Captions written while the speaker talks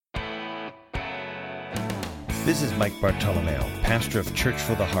This is Mike Bartolomeo, pastor of Church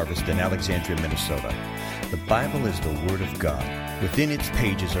for the Harvest in Alexandria, Minnesota. The Bible is the Word of God. Within its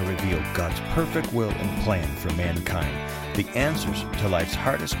pages are revealed God's perfect will and plan for mankind, the answers to life's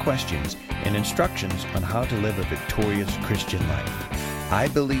hardest questions, and instructions on how to live a victorious Christian life. I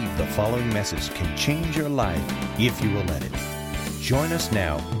believe the following message can change your life if you will let it. Join us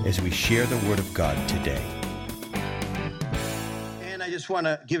now as we share the Word of God today. And I just want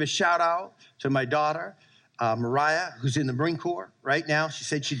to give a shout out to my daughter, Mariah, who's in the Marine Corps right now. She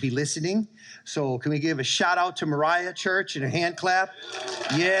said she'd be listening. So can we give a shout out to Mariah, church, and a hand clap?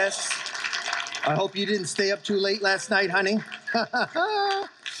 Yes. I hope you didn't stay up too late last night, honey.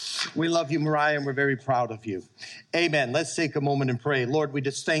 We love you, Mariah, and we're very proud of you. Amen. Let's take a moment and pray. Lord, we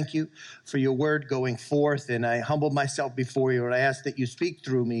just thank you for your word going forth, and I humble myself before you, and I ask that you speak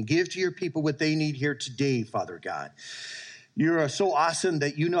through me. Give to your people what they need here today, Father God. You're so awesome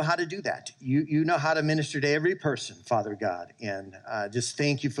that you know how to do that. You know how to minister to every person, Father God. And just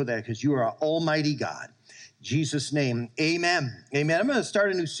thank you for that, because you are an almighty God. In Jesus' name, amen. Amen. I'm going to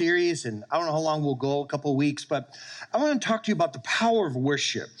start a new series, and I don't know how long we'll go, a couple of weeks, but I want to talk to you about the power of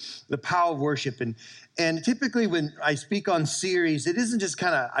worship, the power of worship. And typically when I speak on series, it isn't just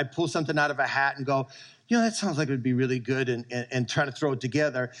kind of I pull something out of a hat and go, you know, that sounds like it would be really good, and try to throw it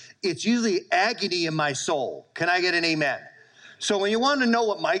together. It's usually agony in my soul. Can I get an amen? So when you want to know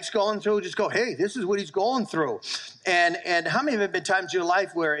what Mike's going through, just go, hey, this is what he's going through. And how many have been times in your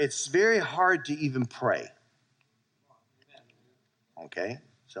life where it's very hard to even pray? Okay,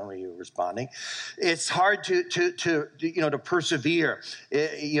 some of you are responding. It's hard to persevere.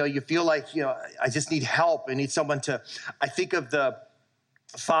 You feel like, I just need help. I need someone to, I think of the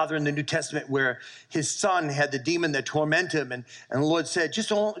Father in the New Testament where his son had the demon that tormented him, and the Lord said,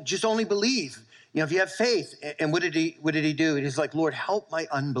 just only believe. If you have faith. And what did he do? He's like, Lord, help my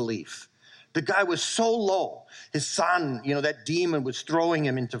unbelief. The guy was so low. His son, that demon was throwing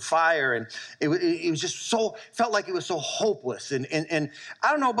him into fire, and it was just felt like it was so hopeless. And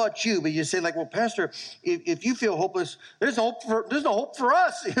I don't know about you, but you say like, well, Pastor, if you feel hopeless, there's no hope for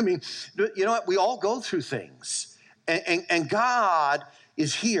us. I mean, you know what? We all go through things, and God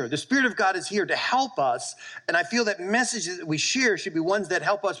is here. The Spirit of God is here to help us. And I feel that messages that we share should be ones that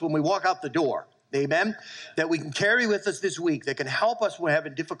help us when we walk out the door. Amen? That we can carry with us this week, that can help us when we're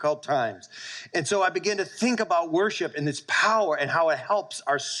having difficult times. And so I began to think about worship and its power and how it helps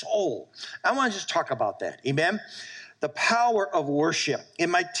our soul. I want to just talk about that. Amen? The power of worship. In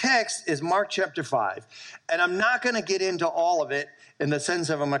my text is Mark chapter 5. And I'm not going to get into all of it in the sense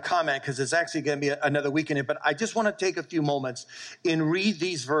of I'm going to comment, because it's actually going to be another week in it. But I just want to take a few moments and read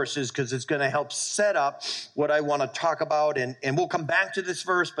these verses, because it's going to help set up what I want to talk about. And we'll come back to this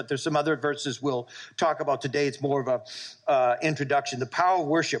verse, but there's some other verses we'll talk about today. It's more of a introduction. The power of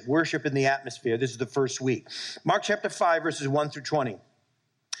worship, worship in the atmosphere. This is the first week. Mark chapter 5, verses 1 through 20.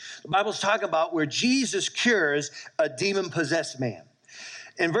 The Bible's talking about where Jesus cures a demon-possessed man.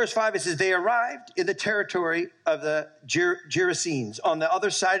 In verse 5, it says, they arrived in the territory of the Gerasenes on the other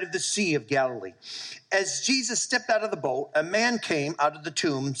side of the Sea of Galilee. As Jesus stepped out of the boat, a man came out of the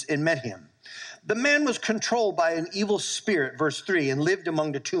tombs and met him. The man was controlled by an evil spirit, verse 3, and lived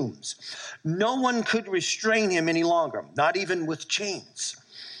among the tombs. No one could restrain him any longer, not even with chains.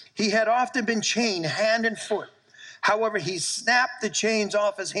 He had often been chained hand and foot. However, he snapped the chains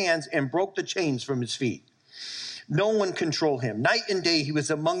off his hands and broke the chains from his feet. No one controlled him. Night and day he was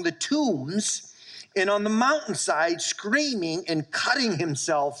among the tombs and on the mountainside screaming and cutting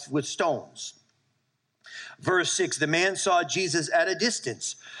himself with stones. Verse 6, the man saw Jesus at a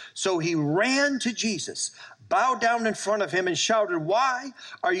distance. So he ran to Jesus, bowed down in front of him and shouted, why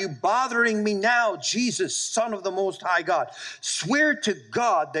are you bothering me now, Jesus, Son of the Most High God? Swear to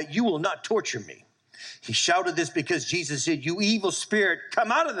God that you will not torture me. He shouted this because Jesus said, you evil spirit,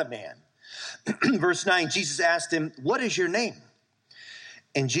 come out of the man. Verse 9, Jesus asked him, what is your name?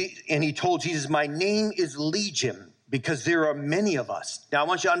 And he told Jesus, my name is Legion, because there are many of us. Now, I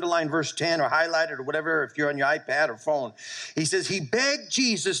want you to underline verse 10 or highlight it or whatever if you're on your iPad or phone. He says, he begged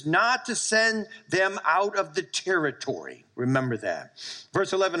Jesus not to send them out of the territory. Remember that.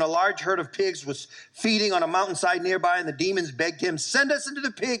 Verse 11, a large herd of pigs was feeding on a mountainside nearby, and the demons begged him, send us into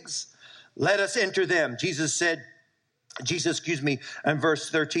the pigs. Let us enter them. And verse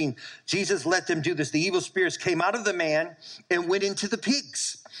 13, Jesus let them do this. The evil spirits came out of the man and went into the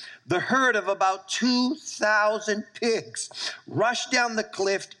pigs. The herd of about 2,000 pigs rushed down the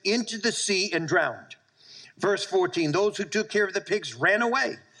cliff into the sea and drowned. Verse 14, those who took care of the pigs ran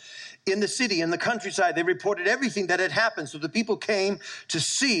away in the city, in the countryside. They reported everything that had happened. So the people came to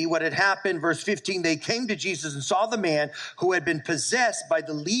see what had happened. Verse 15, they came to Jesus and saw the man who had been possessed by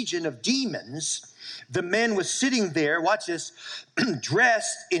the legion of demons. The man was sitting there, watch this,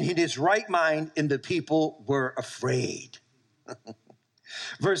 dressed in his right mind, and the people were afraid.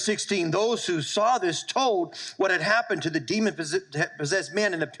 Verse 16, those who saw this told what had happened to the demon-possessed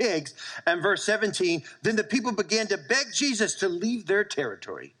man and the pigs. And verse 17, then the people began to beg Jesus to leave their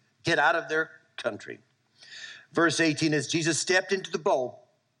territory, get out of their country. Verse 18, as Jesus stepped into the boat,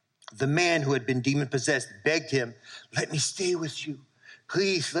 the man who had been demon-possessed begged him, let me stay with you.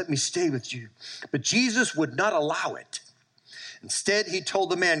 Please let me stay with you. But Jesus would not allow it. Instead, he told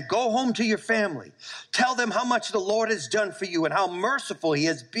the man, go home to your family. Tell them how much the Lord has done for you and how merciful he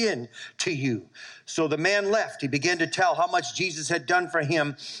has been to you. So the man left. He began to tell how much Jesus had done for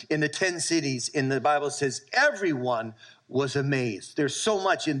him in the 10 cities. And the Bible says everyone was amazed. There's so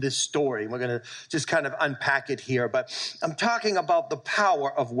much in this story. We're going to just kind of unpack it here. But I'm talking about the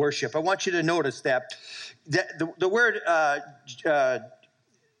power of worship. I want you to notice that the word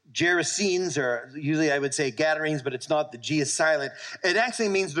Gerasenes, or usually I would say Gadarenes, but it's not. The G is silent. It actually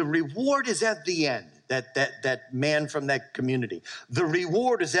means the reward is at the end. That man from that community. The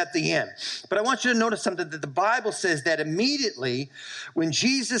reward is at the end. But I want you to notice something, that the Bible says that immediately when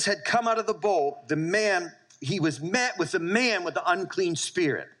Jesus had come out of the boat, he was met with the man with the unclean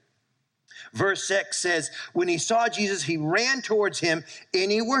spirit. Verse 6 says, when he saw Jesus, he ran towards him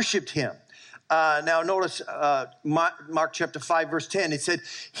and he worshiped him. Now notice Mark chapter 5, verse 10. It said,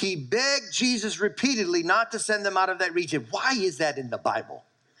 he begged Jesus repeatedly not to send them out of that region. Why is that in the Bible?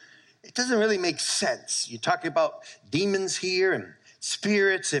 It doesn't really make sense. You're talking about demons here and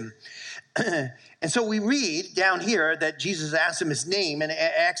spirits. And so we read down here that Jesus asked him his name. And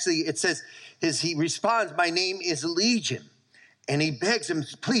actually it says, he responds, my name is Legion. And he begs him,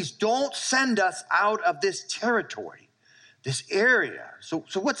 please don't send us out of this territory, this area. So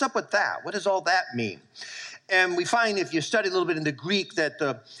what's up with that? What does all that mean? And we find, if you study a little bit in the Greek,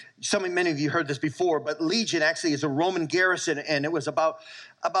 that many of you heard this before, but legion actually is a Roman garrison, and it was about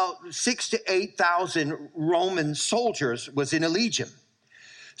 6,000 to 8,000 Roman soldiers was in a legion.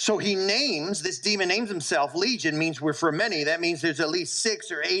 So this demon names himself Legion, means we're for many. That means there's at least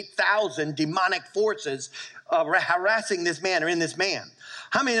 6,000 or 8,000 demonic forces harassing this man or in this man.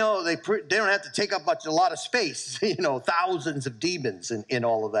 How many know they don't have to take up a lot of space, thousands of demons in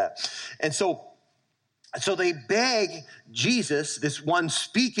all of that. And so they beg Jesus, this one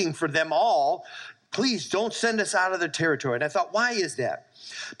speaking for them all, please don't send us out of their territory. And I thought, why is that?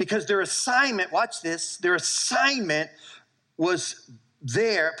 Because their assignment, watch this, their assignment was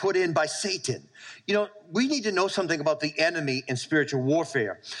there put in by Satan. We need to know something about the enemy in spiritual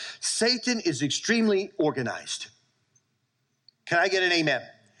warfare. Satan is extremely organized. Can I get an amen?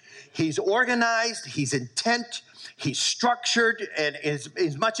 He's organized, he's intent, he's structured, and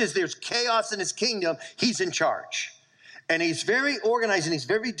as much as there's chaos in his kingdom, he's in charge. And he's very organized and he's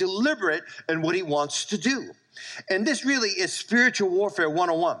very deliberate in what he wants to do. And this really is spiritual warfare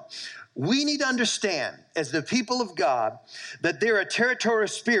 101. We need to understand, as the people of God, that there are territorial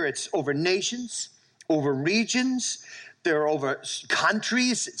spirits over nations, over regions, there are over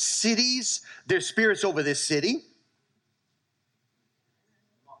countries, cities, there's spirits over this city.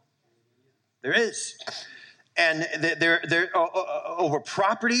 There is. And they're over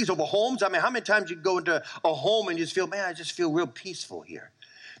properties, over homes. I mean, how many times you go into a home and you just feel, man, I just feel real peaceful here.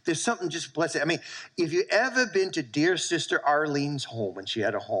 There's something just blessed. I mean, if you ever been to dear sister Arlene's home when she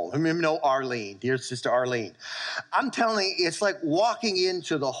had a home, remember Arlene, dear sister Arlene. I'm telling you, it's like walking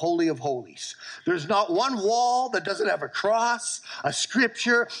into the Holy of Holies. There's not one wall that doesn't have a cross, a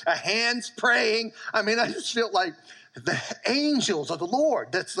scripture, a hands praying. I mean, I just feel like the angels of the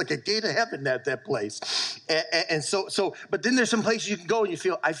Lord. That's like a gate of heaven, that place. And so, but then there's some places you can go and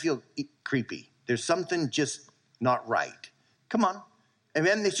I feel creepy. There's something just not right. Come on. And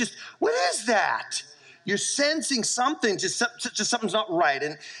then it's just, what is that? You're sensing something, just something's not right.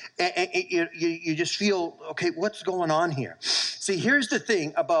 And you just feel, okay, what's going on here? See, here's the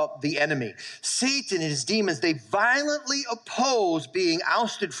thing about the enemy. Satan and his demons, they violently oppose being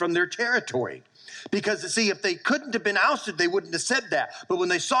ousted from their territory. Because, see, if they couldn't have been ousted, they wouldn't have said that. But when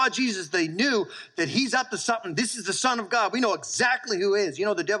they saw Jesus, they knew that he's up to something. This is the Son of God. We know exactly who he is.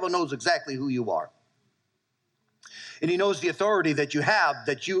 The devil knows exactly who you are. And he knows the authority that you have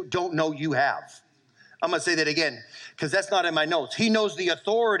that you don't know you have. I'm going to say that again, because that's not in my notes. He knows the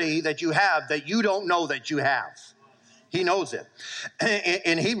authority that you have that you don't know that you have. He knows it.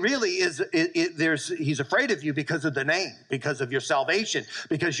 And he really is, he's afraid of you because of the name, because of your salvation,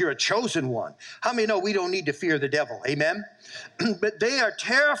 because you're a chosen one. How many know we don't need to fear the devil? Amen? But they are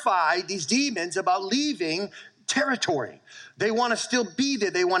terrified, these demons, about leaving territory. They want to still be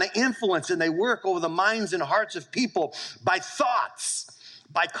there. They want to influence, and they work over the minds and hearts of people by thoughts,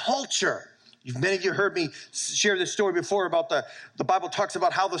 by culture. Many of you heard me share this story before about the Bible talks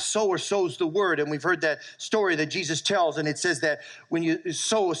about how the sower sows the word. And we've heard that story that Jesus tells. And it says that when you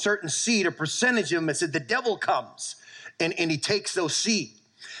sow a certain seed, a percentage of them, it said the devil comes and he takes those seeds.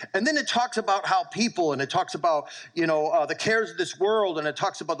 And then it talks about how people, and it talks about, the cares of this world, and it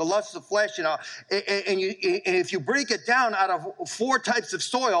talks about the lusts of flesh, and if you break it down out of 4 types of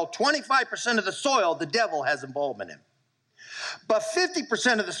soil, 25% of the soil, the devil has involvement in. But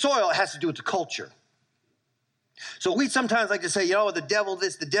 50% of the soil has to do with the culture. So we sometimes like to say, the devil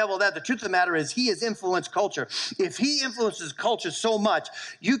this, the devil that. The truth of the matter is he has influenced culture. If he influences culture so much,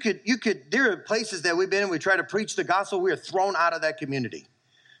 there are places that we've been in, we try to preach the gospel, we are thrown out of that community.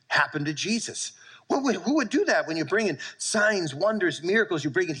 Happened to Jesus. Who would do that when you bring in signs, wonders, miracles, you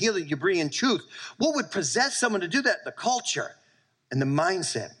bring in healing, you bring in truth? What would possess someone to do that? The culture and the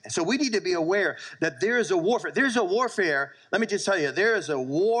mindset. And so we need to be aware that there is a warfare. There's a warfare. Let me just tell you, there is a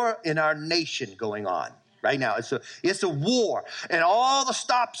war in our nation going on right now. It's a war, and all the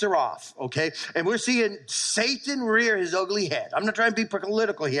stops are off, okay? And we're seeing Satan rear his ugly head. I'm not trying to be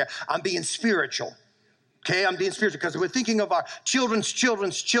political here. I'm being spiritual. Okay, I'm being spiritual because we're thinking of our children's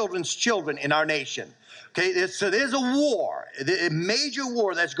children in our nation. Okay, so there's a war, a major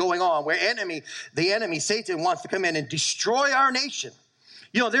war that's going on where the enemy, Satan, wants to come in and destroy our nation.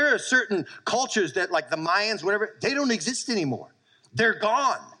 There are certain cultures that, like the Mayans, whatever, they don't exist anymore. They're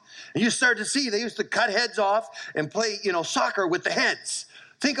gone. And you start to see they used to cut heads off and play, soccer with the heads.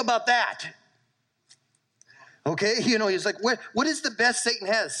 Think about that. Okay, he's like, what is the best Satan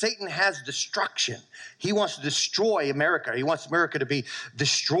has? Satan has destruction. He wants to destroy America. He wants America to be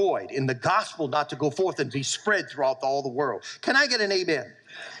destroyed, in the gospel not to go forth and be spread throughout all the world. Can I get an amen?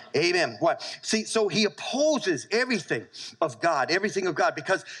 Amen. What? See, so he opposes everything of God,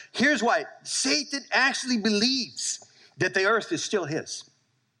 because here's why. Satan actually believes that the earth is still his.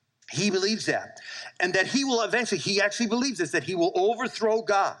 He believes that. And that he actually believes this, that he will overthrow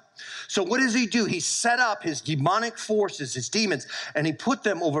God. So what does he do? He set up his demonic forces, his demons, and he put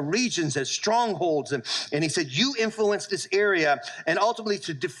them over regions as strongholds. And he said, you influence this area, and ultimately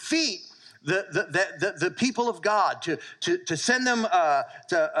to defeat the people of God, to send them,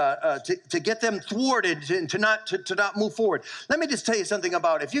 to get them thwarted, to not move forward. Let me just tell you something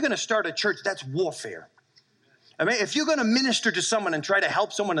about, if you're going to start a church, that's warfare. I mean, if you're going to minister to someone and try to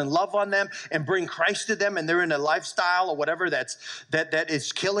help someone and love on them and bring Christ to them, and they're in a lifestyle or whatever that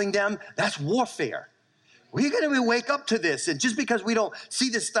is killing them, that's warfare. We're going to wake up to this. And just because we don't see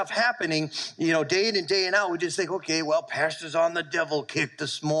this stuff happening, day in and day out, we just think, okay, well, pastor's on the devil kick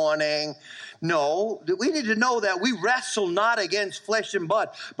this morning. No, we need to know that we wrestle not against flesh and blood,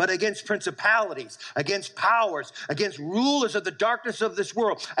 but against principalities, against powers, against rulers of the darkness of this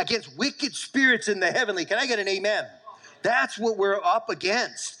world, against wicked spirits in the heavenly. Can I get an amen? That's what we're up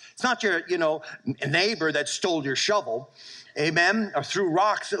against. It's not your, neighbor that stole your shovel. Amen. Or threw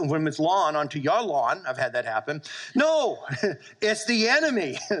rocks from his lawn onto your lawn. I've had that happen. No, it's the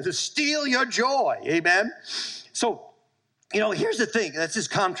enemy to steal your joy. Amen. So, here's the thing. Let's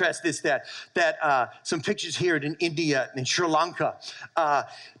just contrast this, that some pictures here in India and Sri Lanka.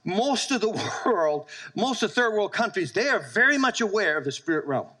 Most of the world, most of third world countries, they are very much aware of the spirit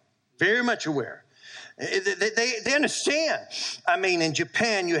realm. Very much aware. They understand. I mean, in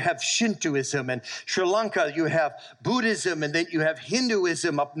Japan, you have Shintoism, and Sri Lanka, you have Buddhism, and then you have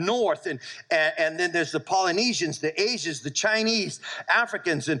Hinduism up north, and then there's the Polynesians, the Asians, the Chinese,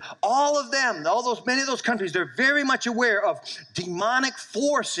 Africans, and all of them, many of those countries, they're very much aware of demonic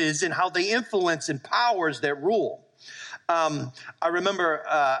forces and how they influence and powers that rule. I remember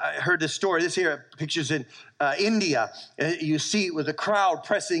I heard this story. This here pictures in India. You see with a crowd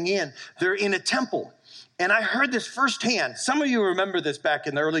pressing in. They're in a temple. And I heard this firsthand. Some of you remember this back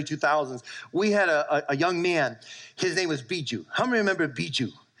in the early 2000s. We had a young man. His name was Biju. How many remember Biju?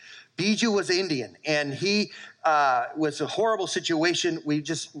 Biju was Indian, and he was a horrible situation.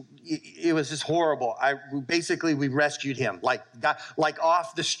 It was just horrible. We rescued him, like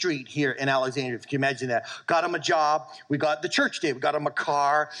off the street here in Alexandria. If you can imagine that. Got him a job. We got the church did. We got him a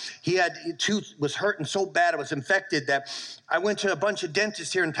car. His tooth was hurting so bad it was infected that I went to a bunch of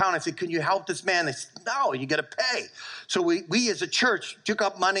dentists here in town. I said, "Can you help this man?" They said, "No, you got to pay." So we as a church took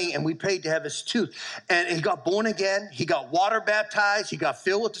up money and we paid to have his tooth. And he got born again. He got water baptized. He got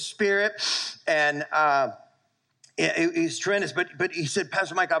filled with the Spirit, and It's tremendous. But he said,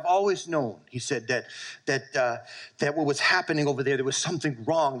 Pastor Mike, I've always known, he said, that what was happening over there was something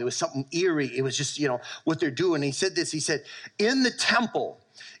wrong. There was something eerie. It was just, what they're doing. He said this, he said, in the temple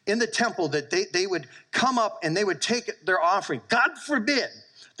that they would come up and they would take their offering. God forbid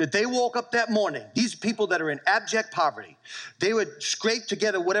that they woke up that morning, these people that are in abject poverty, they would scrape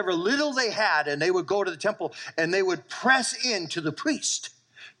together whatever little they had and they would go to the temple and they would press into the priest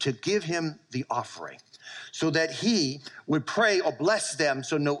to give him the offering so that he would pray or bless them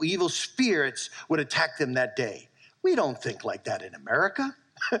so no evil spirits would attack them that day. We don't think like that in America.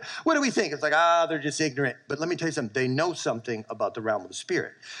 What do we think? It's like, they're just ignorant. But let me tell you something. They know something about the realm of the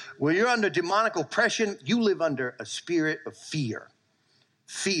spirit. When you're under demonic oppression, you live under a spirit of fear.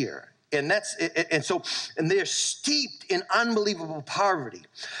 Fear. And they're steeped in unbelievable poverty.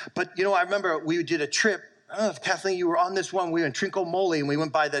 But, I remember we did a trip. I don't know if Kathleen, you were on this one. We were in Trincomalee and we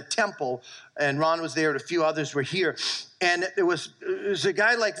went by the temple and Ron was there and a few others were here. And it was a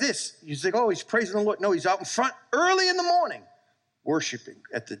guy like this. He's like, he's praising the Lord. No, he's out in front early in the morning worshiping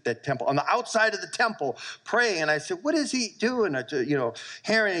at that temple, on the outside of the temple, praying. And I said, what is he doing?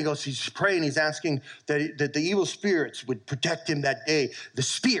 Hearing, he goes, he's praying. He's asking that the evil spirits would protect him that day. The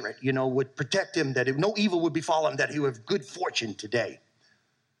spirit, would protect him, that no evil would befall him, that he would have good fortune today.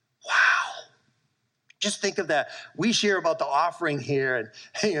 Wow. Just think of that. We share about the offering here, and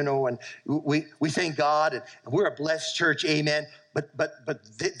we thank God, and we're a blessed church, amen. But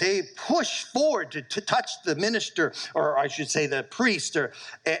they push forward to touch the minister, or I should say the priest,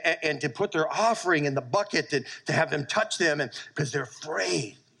 and to put their offering in the bucket and to have them touch them, and because they're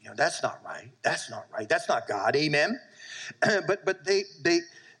afraid. That's not right. That's not right. That's not God, amen. But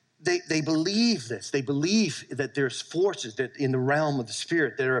they believe this. They believe that there's forces that in the realm of the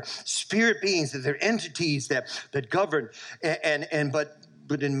spirit, there are spirit beings, that there are entities that govern.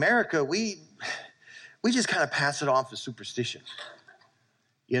 But in America, we just kind of pass it off as superstition,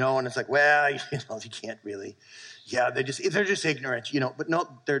 and it's like, well, you can't really. Yeah, they're just ignorant, But no,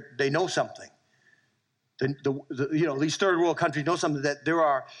 they know something. These third world countries know something, that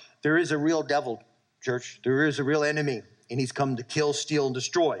there is a real devil, church. There is a real enemy. And he's come to kill, steal, and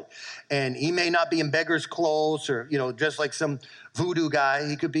destroy. And he may not be in beggar's clothes or, dressed like some voodoo guy.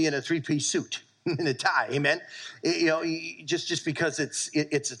 He could be in a three-piece suit and a tie, amen? Just because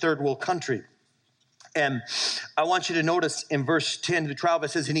it's a third world country. And I want you to notice in verse 10 to 12,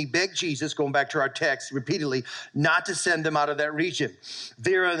 it says, and he begged Jesus, going back to our text repeatedly, not to send them out of that region.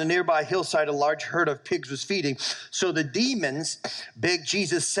 There on the nearby hillside, a large herd of pigs was feeding. So the demons begged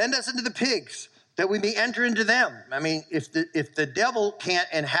Jesus, send us into the pigs, that we may enter into them. I mean, if the devil can't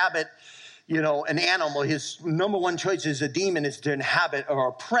inhabit, an animal, his number one choice as a demon is to inhabit or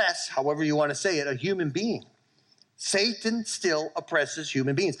oppress, however you want to say it, a human being. Satan still oppresses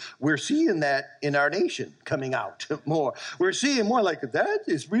human beings. We're seeing that in our nation coming out more. We're seeing more like, that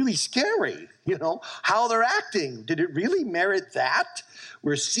is really scary, how they're acting. Did it really merit that?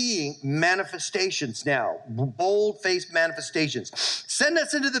 We're seeing manifestations now, bold-faced manifestations. Send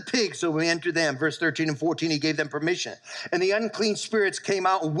us into the pigs so we enter them. Verse 13 and 14, he gave them permission. And the unclean spirits came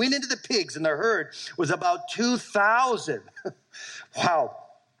out and went into the pigs, and the herd was about 2,000. Wow.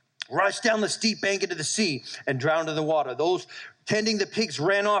 Rushed down the steep bank into the sea and drowned in the water. Those tending the pigs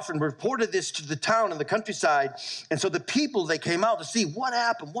ran off and reported this to the town and the countryside. And so the people, they came out to see what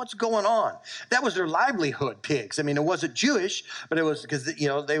happened, what's going on. That was their livelihood, pigs. I mean, it wasn't Jewish, but it was because,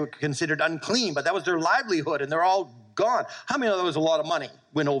 they were considered unclean, but that was their livelihood, and they're all gone. How many of there was a lot of money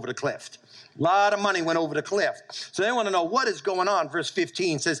went over the cliff? A lot of money went over the cliff. So they want to know what is going on. Verse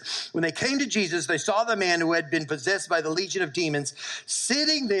 15 says, when they came to Jesus, they saw the man who had been possessed by the legion of demons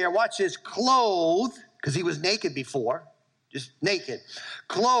sitting there, watch this, clothed, because he was naked before, just naked,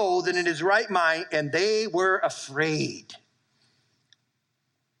 clothed and in his right mind, and they were afraid.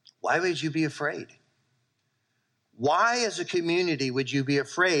 Why would you be afraid? Why as a community would you be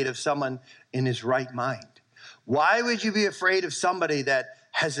afraid of someone in his right mind? Why would you be afraid of somebody that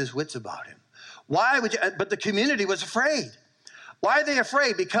has his wits about him? Why would you? But the community was afraid. Why are they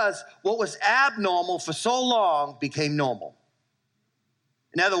afraid? Because what was abnormal for so long became normal.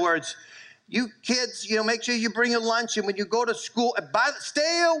 In other words, you kids, make sure you bring your lunch, and when you go to school,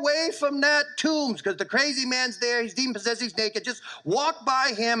 stay away from that Tombs, because the crazy man's there. He's demon possessed. He's naked. Just walk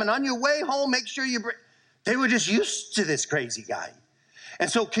by him, and on your way home, make sure you bring. They were just used to this crazy guy, and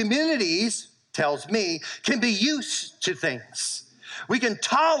so communities, tells me, can be used to things. We can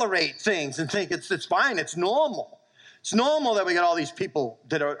tolerate things and think it's fine, it's normal. It's normal that we got all these people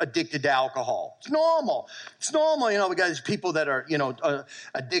that are addicted to alcohol. It's normal. It's normal, we got these people that are,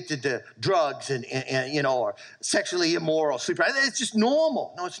 addicted to drugs and or sexually immoral, sleep. It's just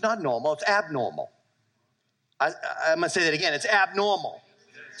normal. No, it's not normal. It's abnormal. I'm going to say that again. It's abnormal.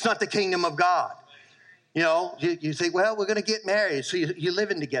 It's not the kingdom of God. You know, you say, well, we're going to get married. So you're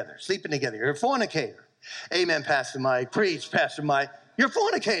living together, sleeping together. You're a fornicator. Amen, Pastor Mike. Preach, Pastor Mike. You're a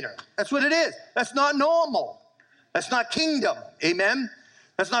fornicator. That's what it is. That's not normal. That's not kingdom. Amen.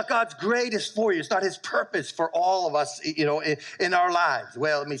 That's not God's greatest for you. It's not his purpose for all of us, you know, in our lives.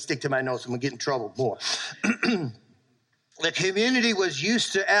 Well, let me stick to my notes. I'm going to get in trouble more. The community was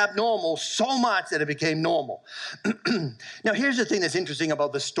used to abnormal so much that it became normal. Now, here's the thing that's interesting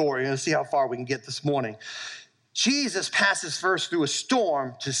about this story. Let's see how far we can get this morning. Jesus passes first through a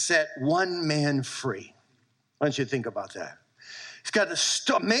storm to set one man free. Why don't you think about that? He's got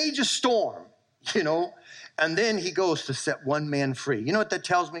a major storm, you know, and then he goes to set one man free. You know what that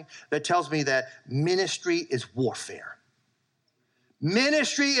tells me? That tells me that ministry is warfare.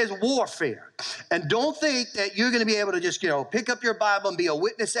 Ministry is warfare. And don't think that you're going to be able to just, you know, pick up your Bible and be a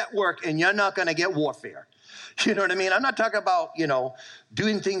witness at work and you're not going to get warfare. You know what I mean? I'm not talking about, you know,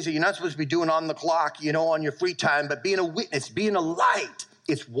 doing things that you're not supposed to be doing on the clock, you know, on your free time, but being a witness, being a light.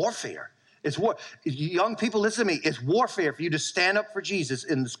 It's warfare. It's war. Young people, listen to me. It's warfare for you to stand up for Jesus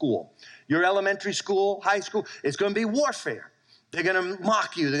in the school. Your elementary school, high school, it's going to be warfare. They're going to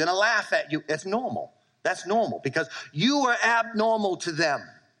mock you. They're going to laugh at you. It's normal. That's normal because you are abnormal to them.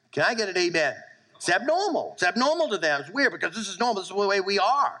 Can I get an amen? It's abnormal. It's abnormal to them. It's weird because this is normal. This is the way we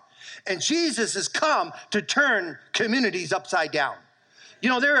are. And Jesus has come to turn communities upside down. You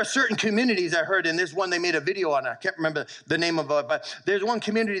know, there are certain communities I heard, and there's one they made a video on. I can't remember the name of it, but there's one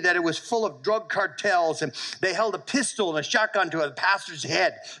community that it was full of drug cartels, and they held a pistol and a shotgun to a pastor's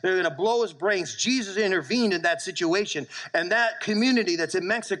head. They were going to blow his brains. Jesus intervened in that situation. And that community that's in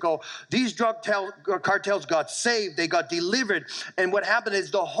Mexico, these drug cartels got saved. They got delivered. And what happened is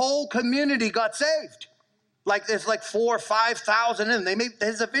the whole community got saved. Like there's like 4,000 or 5,000 in them.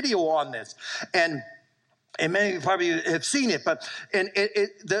 There's a video on this. And many of you probably have seen it, but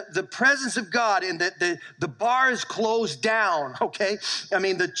the presence of God and the bars closed down, okay? I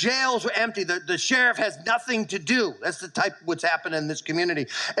mean, the jails were empty. The sheriff has nothing to do. That's the type of what's happened in this community.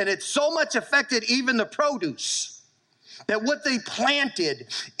 And it so much affected even the produce that what they planted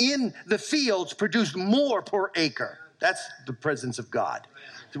in the fields produced more per acre. That's the presence of God.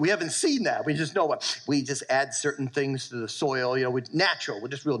 We haven't seen that. We just know what. We just add certain things to the soil. You know, we're natural. We're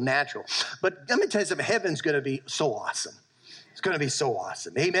just real natural. But let me tell you something. Heaven's going to be so awesome. It's going to be so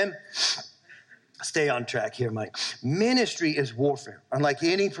awesome. Amen? Stay on track here, Mike. Ministry is warfare, unlike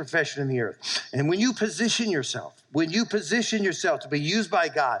any profession in the earth. And when you position yourself to be used by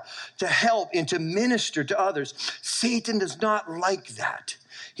God to help and to minister to others, Satan does not like that.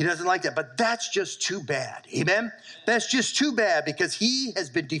 He doesn't like that, but that's just too bad. Amen? That's just too bad because he has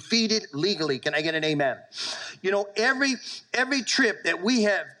been defeated legally. Can I get an amen? You know, every trip that we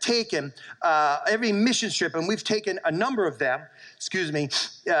have taken, every mission trip, and we've taken a number of them,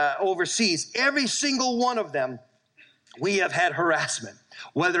 overseas, every single one of them, we have had harassment.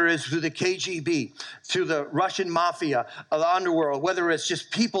 Whether it's through the KGB, through the Russian mafia, the underworld, whether it's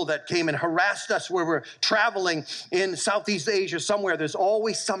just people that came and harassed us where we're traveling in Southeast Asia somewhere, there's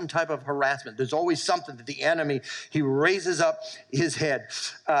always some type of harassment. There's always something that the enemy, he raises up his head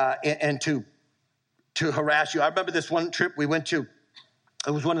and to harass you. I remember this one trip we went to.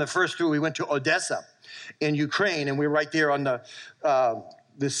 It was one of the first two. We went to Odessa in Ukraine, and we were right there on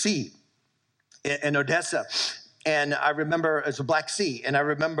the sea in Odessa. And I remember it's a Black Sea. And I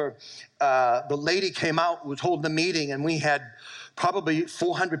remember the lady came out, was holding the meeting, and we had probably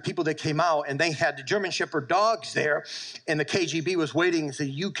 400 people that came out, and they had the German Shepherd dogs there. And the KGB was waiting and said,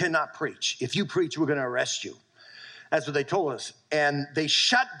 "You cannot preach. If you preach, we're going to arrest you." That's what they told us. And they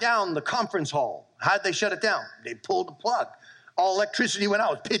shut down the conference hall. How did they shut it down? They pulled the plug. All electricity went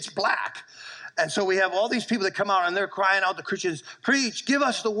out. It was pitch black. And so we have all these people that come out and they're crying out to Christians, "Preach, give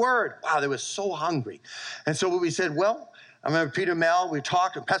us the word." Wow, they were so hungry. And so we said, well, I remember Peter Mel, we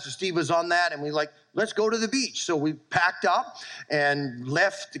talked, and Pastor Steve was on that, and we let's go to the beach. So we packed up and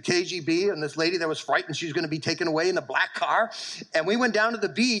left the KGB, and this lady that was frightened she was going to be taken away in the black car. And we went down to the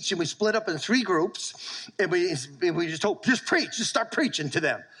beach, and we split up in 3 groups, and we just told, just preach, just start preaching to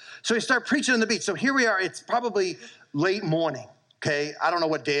them. So we start preaching on the beach. So here we are. It's probably late morning. Okay, I don't know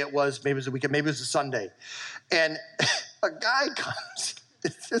what day it was. Maybe it was a weekend. Maybe it was a Sunday. And a guy comes.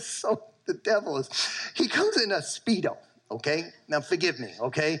 It's just so, the devil is. He comes in a Speedo, okay? Now, forgive me,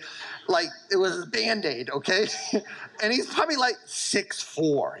 okay? Like, it was a Band-Aid, okay? And he's probably like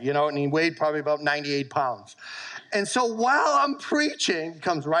 6'4", you know, and he weighed probably about 98 pounds. And so while I'm preaching, he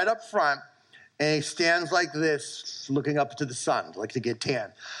comes right up front, and he stands like this, looking up to the sun, like to get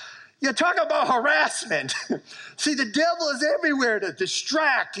tan. You talk about harassment. See, the devil is everywhere to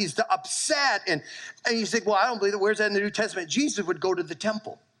distract. He's to upset. And you think, well, I don't believe it. Where's that in the New Testament? Jesus would go to the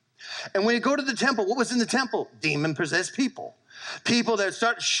temple. And when you go to the temple, what was in the temple? Demon-possessed people. People that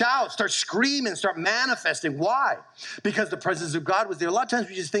start to shout, start screaming, start manifesting. Why? Because the presence of God was there. A lot of times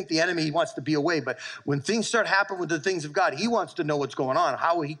we just think the enemy wants to be away. But when things start happening with the things of God, he wants to know what's going on,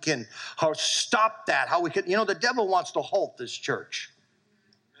 how stop that, how we can. The devil wants to halt this church.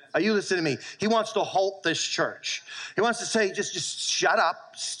 Are you listening to me? He wants to halt this church. He wants to say, just shut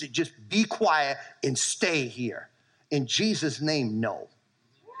up, just be quiet and stay here. In Jesus' name, no.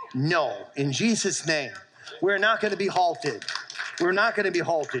 No, in Jesus' name. We're not going to be halted. We're not going to be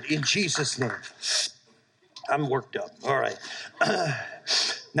halted in Jesus' name. I'm worked up. All right.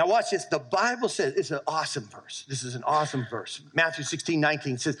 Now watch this. The Bible says, it's an awesome verse. This is an awesome verse. Matthew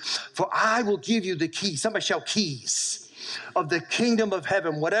 16:19 says, for I will give you the keys. Somebody shout keys of the kingdom of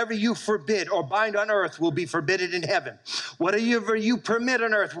heaven. Whatever you forbid or bind on earth will be forbidden in heaven. Whatever you permit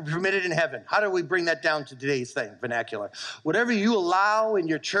on earth will be permitted in heaven. How do we bring that down to today's vernacular? Whatever you allow in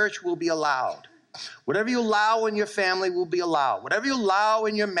your church will be allowed. Whatever you allow in your family will be allowed. Whatever you allow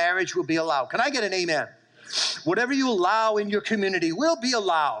in your marriage will be allowed. Can I get an amen? Whatever you allow in your community will be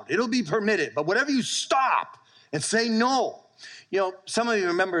allowed. It'll be permitted. But whatever you stop and say no. Some of you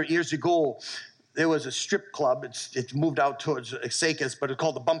remember years ago, there was a strip club. It's moved out towards Esecas, but it's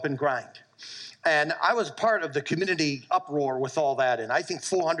called the Bump and Grind. And I was part of the community uproar with all that. And I think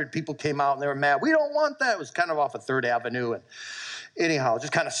 400 people came out and they were mad. We don't want that. It was kind of off of 3rd Avenue. And anyhow,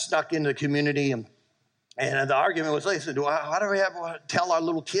 just kind of snuck into the community. And the argument was, listen, how do we tell our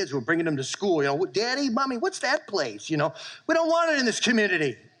little kids we're bringing them to school? Daddy, Mommy, what's that place? We don't want it in this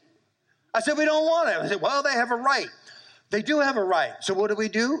community. I said, we don't want it. I said, well, they have a right. They do have a right. So what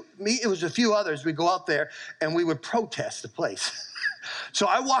do? It was a few others. We'd go out there and we would protest the place. So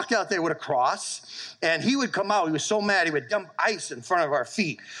I walked out there with a cross, and he would come out. He was so mad. He would dump ice in front of our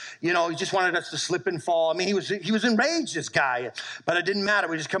feet. He just wanted us to slip and fall. I mean, he was enraged, this guy. But it didn't matter.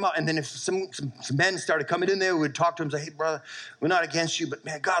 We just come out. And then if some men started coming in there, we would talk to him and say, hey, brother, we're not against you, but,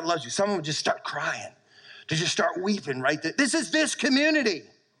 man, God loves you. Some of them would just start crying. They just start weeping right there. This is this community,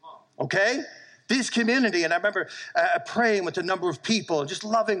 okay? This community. And I remember praying with a number of people and just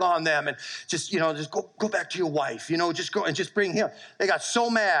loving on them and just go back to your wife, just go and just bring him. They got so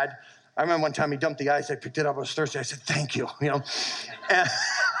mad. I remember one time he dumped the ice. I picked it up. I was thirsty. I said, thank you, And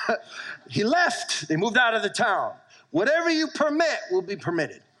he left. They moved out of the town. Whatever you permit will be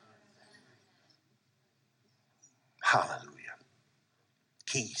permitted. Hallelujah.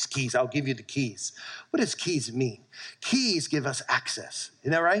 Keys. I'll give you the keys. What does keys mean? Keys give us access.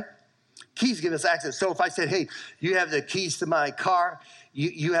 Isn't that right? Keys give us access. So if I said, hey, you have the keys to my car,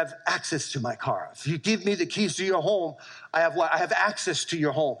 you have access to my car. If you give me the keys to your home, I have what? I have access to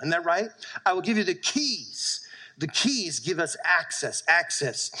your home. Isn't that right? I will give you the keys. The keys give us access.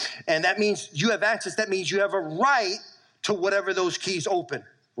 And that means you have access. That means you have a right to whatever those keys open,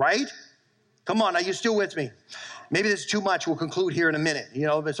 right? Come on, are you still with me? Maybe this is too much. We'll conclude here in a minute.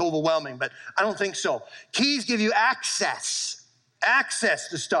 If it's overwhelming, but I don't think so. Keys give you access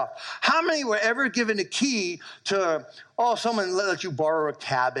to stuff. How many were ever given a key to, someone let you borrow a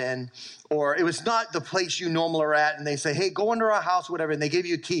cabin, or it was not the place you normally are at, and they say, hey, go into our house, whatever, and they gave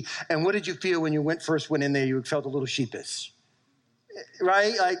you a key. And what did you feel when you first went in there? You felt a little sheepish,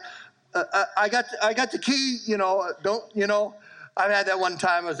 right? Like, I got the key, I've had that one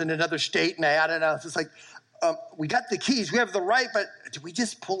time. I was in another state, and I had it. I was just like, we got the keys. We have the right, but do we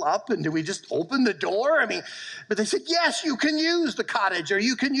just pull up and do we just open the door? But they said, yes, you can use the cottage, or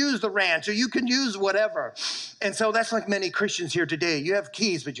you can use the ranch, or you can use whatever. And so that's like many Christians here today. You have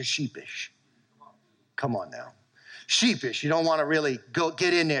keys, but you're sheepish. Come on now. Sheepish. You don't want to really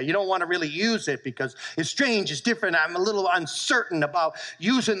get in there. You don't want to really use it because it's strange, it's different. I'm a little uncertain about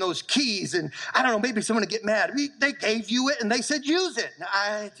using those keys. And I don't know, maybe someone will get mad. They gave you it and they said, use it.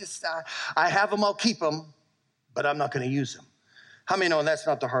 I have them, I'll keep them, but I'm not going to use them. How many know that's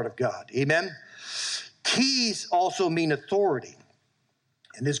not the heart of God? Amen? Keys also mean authority.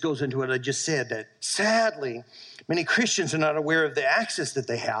 And this goes into what I just said, that sadly, many Christians are not aware of the access that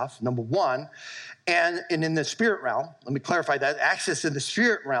they have, number one, and in the spirit realm. Let me clarify that, access in the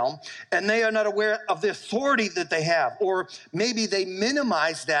spirit realm, and they are not aware of the authority that they have, or maybe they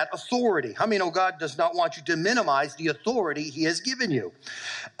minimize that authority. How many know God does not want you to minimize the authority he has given you?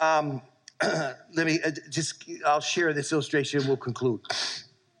 I'll share this illustration and we'll conclude.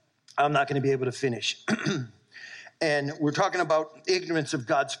 I'm not going to be able to finish. And we're talking about ignorance of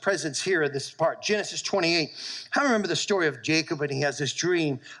God's presence here in this part. Genesis 28. I remember the story of Jacob, and he has this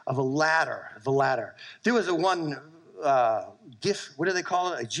dream of a ladder. There was GIF, what do they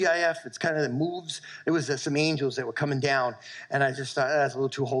call it? A GIF. It's kind of that moves. It was some angels that were coming down. And I just thought, that's a little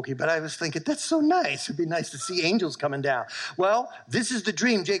too hokey. But I was thinking, that's so nice. It'd be nice to see angels coming down. Well, this is the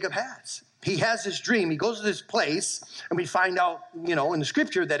dream Jacob has. He has this dream. He goes to this place, and we find out, in the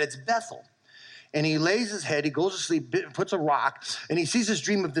scripture that it's Bethel. And he lays his head, he goes to sleep, puts a rock, and he sees this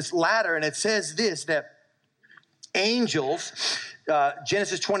dream of this ladder. And it says this, that angels,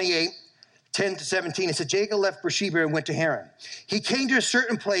 Genesis 28, 10 to 17, it said, Jacob left Beersheba and went to Haran. He came to a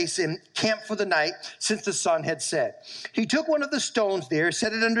certain place and camped for the night since the sun had set. He took one of the stones there,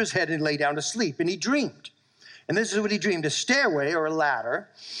 set it under his head, and lay down to sleep. And he dreamed. And this is what he dreamed. A stairway or a ladder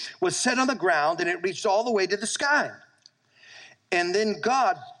was set on the ground, and it reached all the way to the sky. And then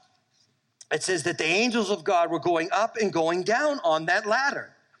God, it says that the angels of God were going up and going down on that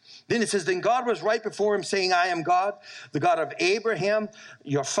ladder. Then it says, then God was right before him, saying, I am God, the God of Abraham,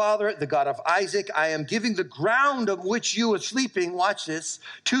 your father, the God of Isaac. I am giving the ground of which you are sleeping, watch this,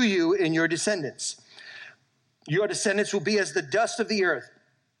 to you and your descendants. Your descendants will be as the dust of the earth.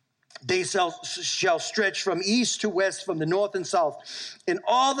 They shall stretch from east to west, from the north and south. And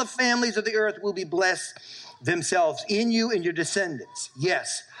all the families of the earth will be blessed themselves in you and your descendants.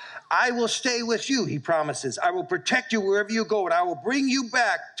 Yes, I will stay with you, he promises. I will protect you wherever you go, and I will bring you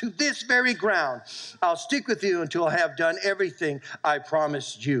back to this very ground. I'll stick with you until I have done everything I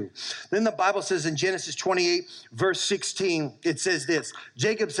promised you. Then the Bible says in Genesis 28, verse 16, it says this.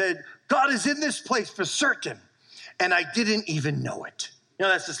 Jacob said, God is in this place for certain, and I didn't even know it.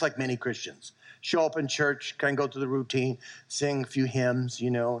 That's just like many Christians. Show up in church, kind of go through the routine, sing a few hymns,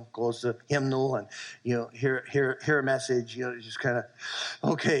 close the hymnal and, hear a message, just kind of,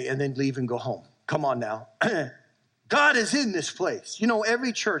 okay, and then leave and go home. Come on now. God is in this place.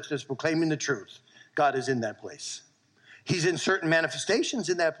 Every church that's proclaiming the truth, God is in that place. He's in certain manifestations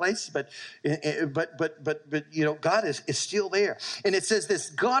in that place, but God is still there. And it says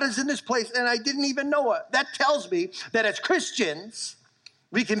this, God is in this place, and I didn't even know it. That tells me that as Christians,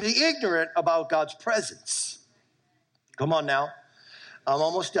 we can be ignorant about God's presence. Come on now. I'm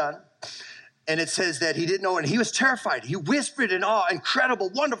almost done. And it says that he didn't know, and he was terrified. He whispered in awe,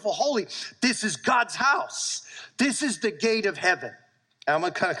 incredible, wonderful, holy. This is God's house. This is the gate of heaven. And I'm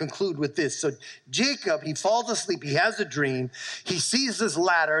going to kind of conclude with this. So Jacob, he falls asleep. He has a dream. He sees this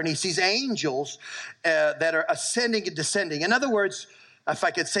ladder, and he sees angels that are ascending and descending. In other words, if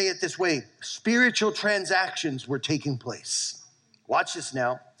I could say it this way, spiritual transactions were taking place. Watch this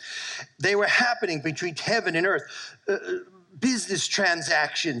now. They were happening between heaven and earth. Business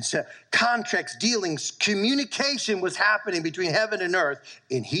transactions, contracts, dealings, communication was happening between heaven and earth,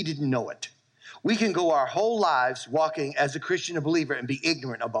 and he didn't know it. We can go our whole lives walking as a Christian or believer and be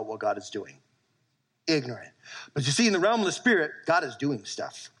ignorant about what God is doing. Ignorant. But you see, in the realm of the Spirit, God is doing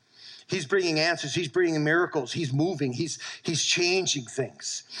stuff. He's bringing answers. He's bringing miracles. He's moving. He's changing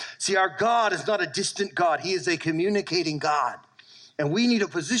things. See, our God is not a distant God. He is a communicating God. And we need to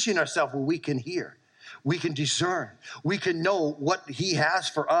position ourselves where we can hear. We can discern. We can know what he has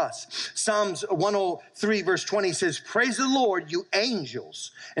for us. Psalms 103 verse 20 says, praise the Lord, you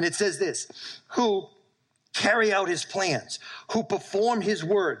angels. And it says this, who carry out his plans, who perform his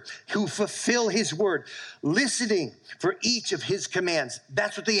word, who fulfill his word, listening for each of his commands.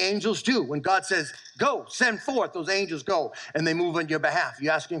 That's what the angels do. When God says, go, send forth, those angels go, and they move on your behalf.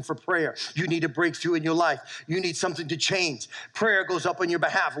 You're asking for prayer. You need a breakthrough in your life. You need something to change. Prayer goes up on your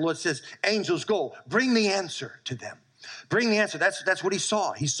behalf. The Lord says, angels go, bring the answer to them. Bring the answer. That's what he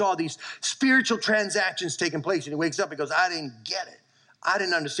saw. He saw these spiritual transactions taking place, and he wakes up and goes, I didn't get it. I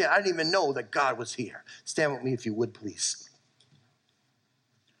didn't understand. I didn't even know that God was here. Stand with me if you would, please.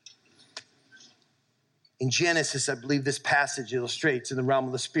 In Genesis, I believe this passage illustrates in the realm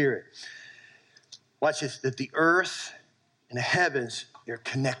of the Spirit. Watch this, that the earth and the heavens, they're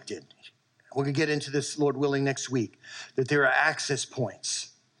connected. We're going to get into this, Lord willing, next week, that there are access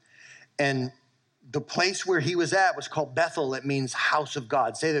points. And the place where he was at was called Bethel. It means house of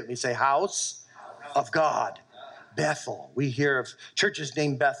God. Say that with me. Say house of God. Bethel. We hear of churches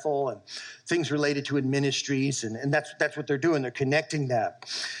named Bethel and things related to ministries, and that's what they're doing. They're connecting that.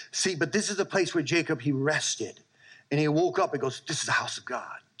 See, but this is the place where Jacob, he rested, and he woke up and goes, this is the house of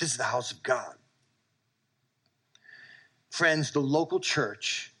God. This is the house of God. Friends, the local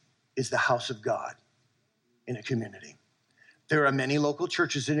church is the house of God in a community. There are many local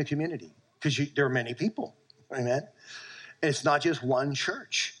churches in a community because there are many people. Amen. And it's not just one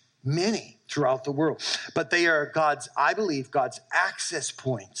church. Many throughout the world. But they are I believe, God's access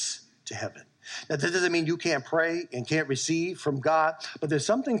points to heaven. Now, that doesn't mean you can't pray and can't receive from God, but there's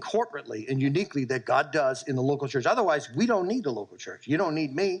something corporately and uniquely that God does in the local church. Otherwise, we don't need the local church. You don't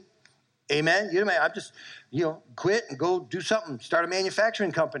need me. Amen. You know, I'm just, quit and go do something, start a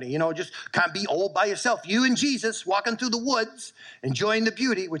manufacturing company, just kind of be all by yourself. You and Jesus walking through the woods, enjoying the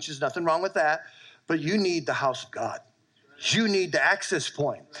beauty, which is nothing wrong with that. But you need the house of God. You need the access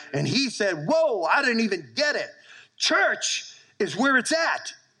point. And he said, whoa, I didn't even get it. Church is where it's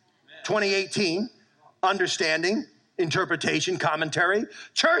at. 2018, understanding, interpretation, commentary.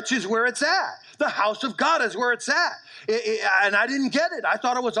 Church is where it's at. The house of God is where it's at. And I didn't get it. I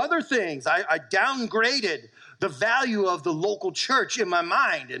thought it was other things. I downgraded the value of the local church in my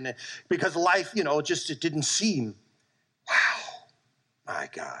mind. And because life, it didn't seem, wow, my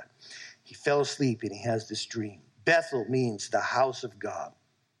God. He fell asleep and he has this dream. Bethel means the house of God.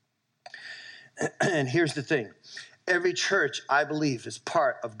 And here's the thing. Every church, I believe, is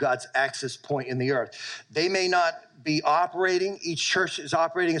part of God's access point in the earth. They may not be operating. Each church is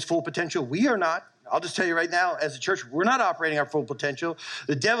operating its full potential. We are not. I'll just tell you right now, as a church, we're not operating our full potential.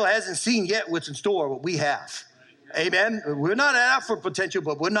 The devil hasn't seen yet what's in store, what we have. Amen. We're not at our full potential,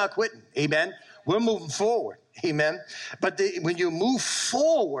 but we're not quitting. Amen. We're moving forward. Amen. But when you move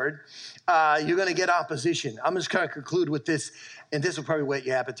forward, you're going to get opposition. I'm just going to conclude with this, and this will probably whet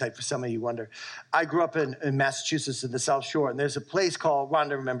your appetite for some of you wonder. I grew up in Massachusetts in the South Shore, and there's a place called,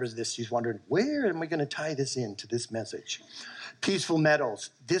 Rhonda remembers this, she's wondering, where am I going to tie this into this message? Peaceful Meadows.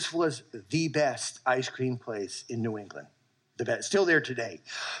 This was the best ice cream place in New England. The best, still there today,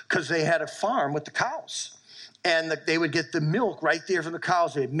 because they had a farm with the cows. And they would get the milk right there from the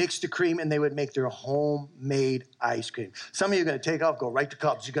cows. They would mix the cream, and they would make their homemade ice cream. Some of you are going to take off, go right to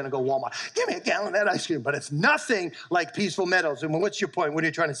Cubs. You're going to go Walmart. Give me a gallon of that ice cream. But it's nothing like Peaceful Meadows. And what's your point? What are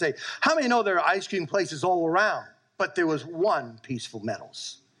you trying to say? How many know there are ice cream places all around? But there was one Peaceful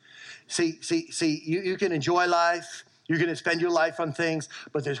Meadows. See, you can enjoy life. You're going to spend your life on things.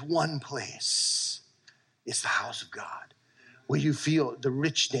 But there's one place. It's the house of God. Where you feel the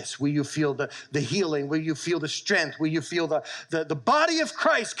richness, where you feel the healing, where you feel the strength, where you feel the body of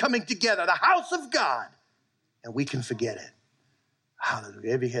Christ coming together, the house of God. And we can forget it.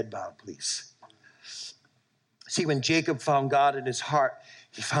 Hallelujah. Every head bowed, please. See, when Jacob found God in his heart,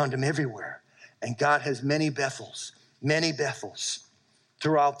 he found him everywhere. And God has many Bethels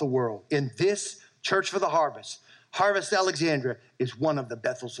throughout the world. In this Church for the Harvest, Harvest Alexandria is one of the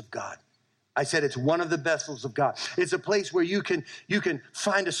Bethels of God. I said it's one of the Bethels of God. It's a place where you can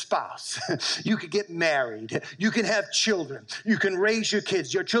find a spouse. You can get married. You can have children. You can raise your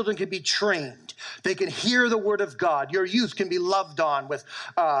kids. Your children can be trained. They can hear the word of God. Your youth can be loved on with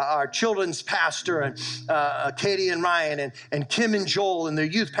our children's pastor and Katie and Ryan and Kim and Joel and their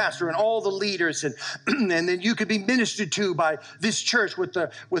youth pastor and all the leaders. And then you can be ministered to by this church with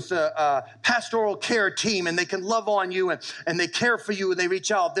the pastoral care team, and they can love on you and they care for you and they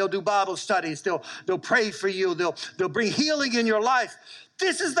reach out. They'll do Bible studies. They'll pray for you. They'll bring healing in your life.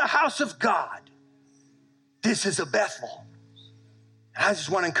 This is the house of God. This is a Bethel. And I just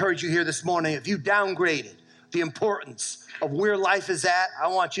want to encourage you here this morning. If you downgraded the importance of where life is at, I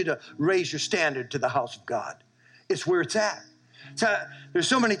want you to raise your standard to the house of God. It's where it's at. There's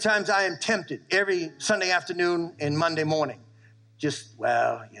so many times I am tempted every Sunday afternoon and Monday morning. Just,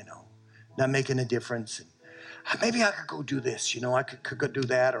 not making a difference. Maybe I could go do this, I could go do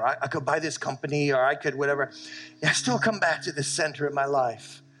that, or I could buy this company, or I could whatever. And I still come back to the center of my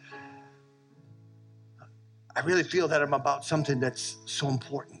life. I really feel that I'm about something that's so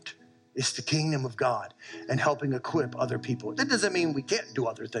important. It's the kingdom of God and helping equip other people. That doesn't mean we can't do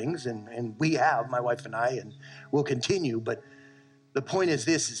other things, and we have, my wife and I, and we'll continue. But the point is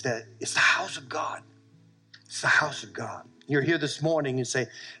this, is that it's the house of God. It's the house of God. You're here this morning, you say,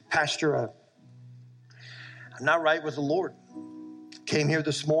 Pastor, I'm not right with the Lord. Came here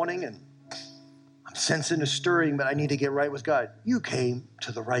this morning and I'm sensing a stirring, but I need to get right with God. You came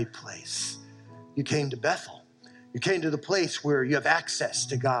to the right place. You came to Bethel. You came to the place where you have access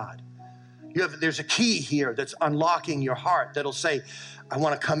to God. There's a key here that's unlocking your heart that'll say, I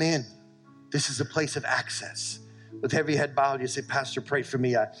want to come in. This is a place of access. With every head bowed, you say, Pastor, pray for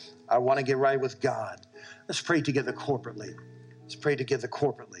me. I want to get right with God. Let's pray together corporately. Let's pray together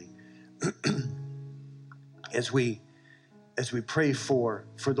corporately. As we pray for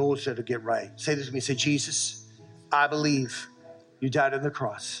those that will get right. Say this with me. Say, Jesus, I believe you died on the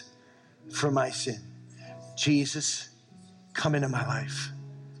cross for my sin. Jesus, come into my life.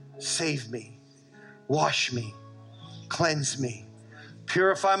 Save me. Wash me. Cleanse me.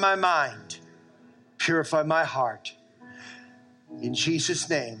 Purify my mind. Purify my heart. In Jesus'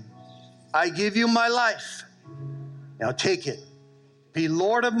 name, I give you my life. Now take it. Be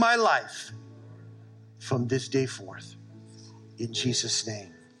Lord of my life from this day forth. In Jesus'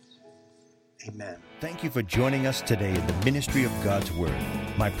 name, Amen. Thank you for joining us today in the ministry of God's Word.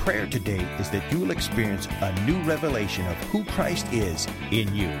 My prayer today is that you will experience a new revelation of who Christ is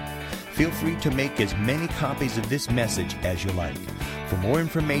in you. Feel free to make as many copies of this message as you like. For more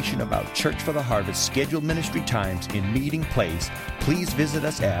information about Church for the Harvest scheduled ministry times and meeting place, please visit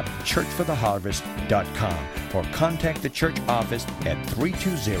us at churchfortheharvest.com or contact the church office at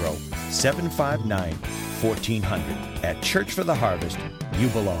 320-759-1400. At Church for the Harvest, you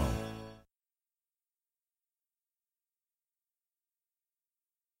belong.